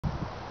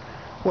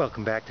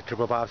Welcome back to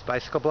Turbo Bob's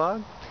Bicycle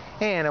Blog,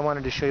 and I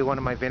wanted to show you one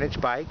of my vintage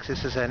bikes.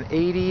 This is an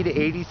 80 to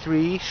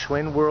 83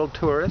 Schwinn World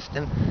Tourist,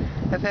 and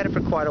I've had it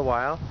for quite a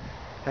while.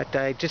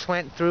 I just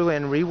went through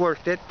and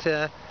reworked it.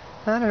 I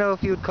don't know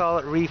if you would call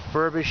it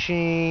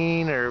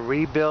refurbishing or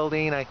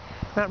rebuilding. I'm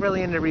not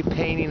really into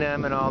repainting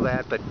them and all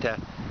that, but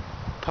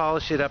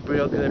polished it up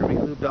real good,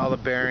 relubed all the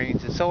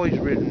bearings. It's always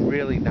ridden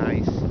really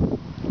nice.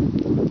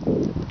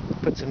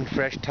 Put some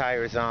fresh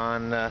tires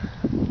on.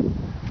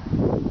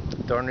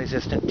 Thorn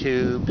resistant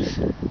tubes,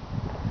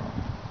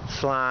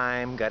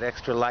 slime, got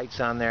extra lights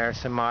on there,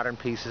 some modern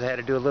pieces. I had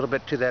to do a little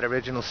bit to that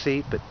original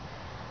seat, but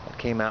it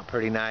came out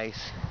pretty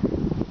nice.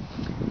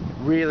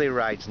 Really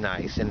rides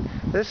nice, and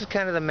this is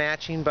kind of the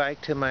matching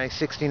bike to my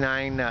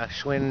 69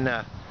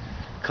 Schwinn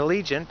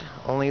Collegiate,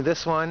 only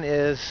this one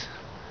is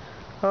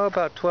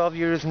about 12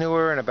 years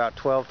newer and about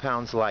 12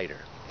 pounds lighter.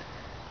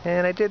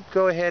 And I did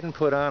go ahead and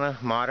put on a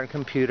modern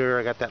computer.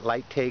 I got that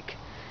light take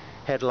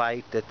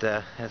headlight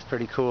that's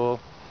pretty cool.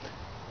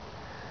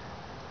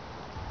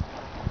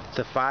 It's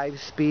a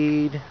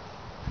 5-speed,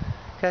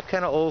 got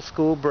kind of old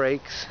school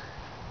brakes,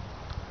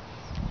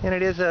 and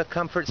it is a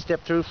comfort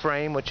step-through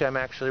frame, which I'm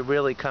actually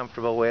really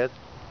comfortable with.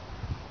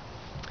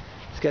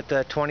 It's got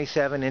the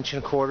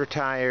 27-inch-and-a-quarter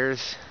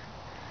tires,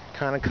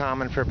 kind of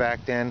common for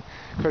back then.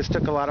 Of course,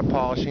 took a lot of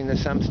polishing.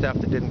 There's some stuff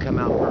that didn't come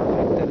out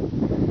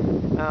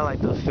perfect. I like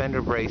those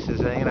fender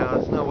braces.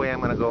 There's no way I'm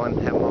going to go and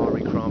have them all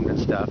re-chromed and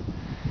stuff.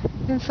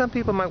 And some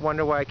people might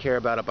wonder why I care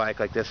about a bike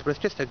like this, but it's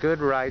just a good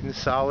riding,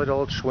 solid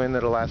old Schwinn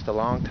that'll last a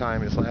long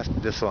time. It's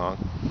lasted this long.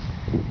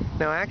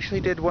 Now, I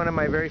actually did one of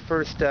my very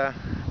first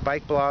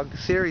bike blog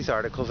series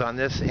articles on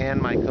this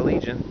and my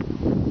Collegiate.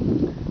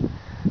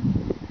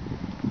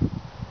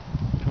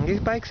 And these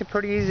bikes are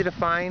pretty easy to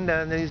find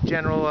in these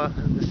general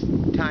this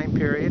time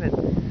period, and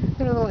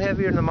they're a little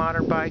heavier than the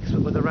modern bikes,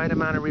 but with the right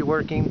amount of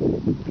reworking,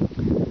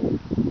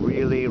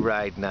 really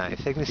ride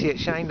nice. You can see it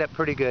shined up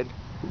pretty good.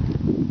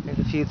 There's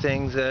a few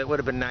things. It would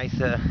have been nice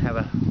to have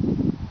a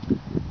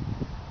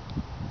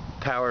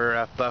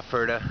power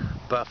buffer to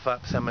buff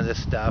up some of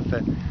this stuff.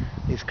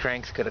 These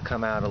cranks could have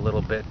come out a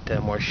little bit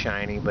more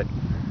shiny, but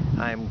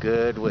I'm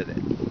good with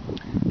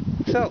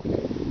it. So,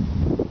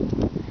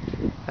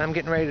 I'm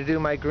getting ready to do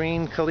my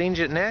green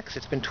Collegiate next.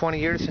 It's been 20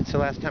 years since the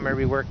last time I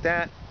reworked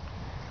that.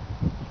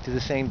 Do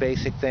the same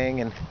basic thing,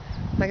 and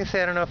like I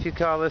said, I don't know if you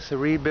call this a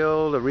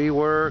rebuild, a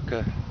rework,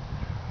 a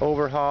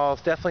overhaul.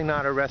 It's definitely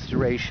not a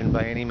restoration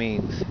by any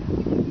means,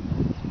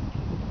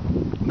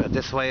 but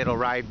this way it'll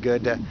ride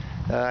good.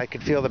 I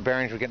could feel the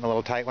bearings were getting a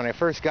little tight when I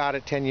first got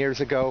it 10 years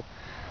ago.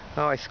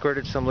 I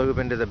squirted some lube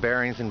into the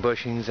bearings and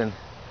bushings, and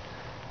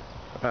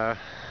that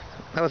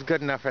was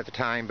good enough at the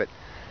time, but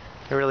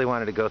I really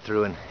wanted to go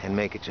through and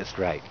make it just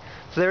right.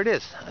 So there it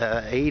is,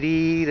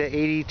 80 to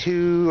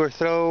 82 or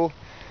so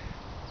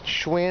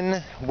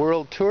Schwinn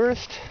World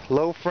Tourist,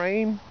 low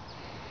frame,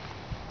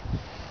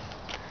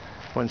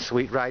 one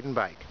sweet riding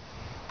bike.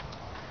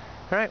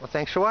 Alright, well,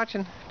 thanks for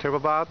watching. Turbo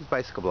Bob's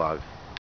Bicycle Blog.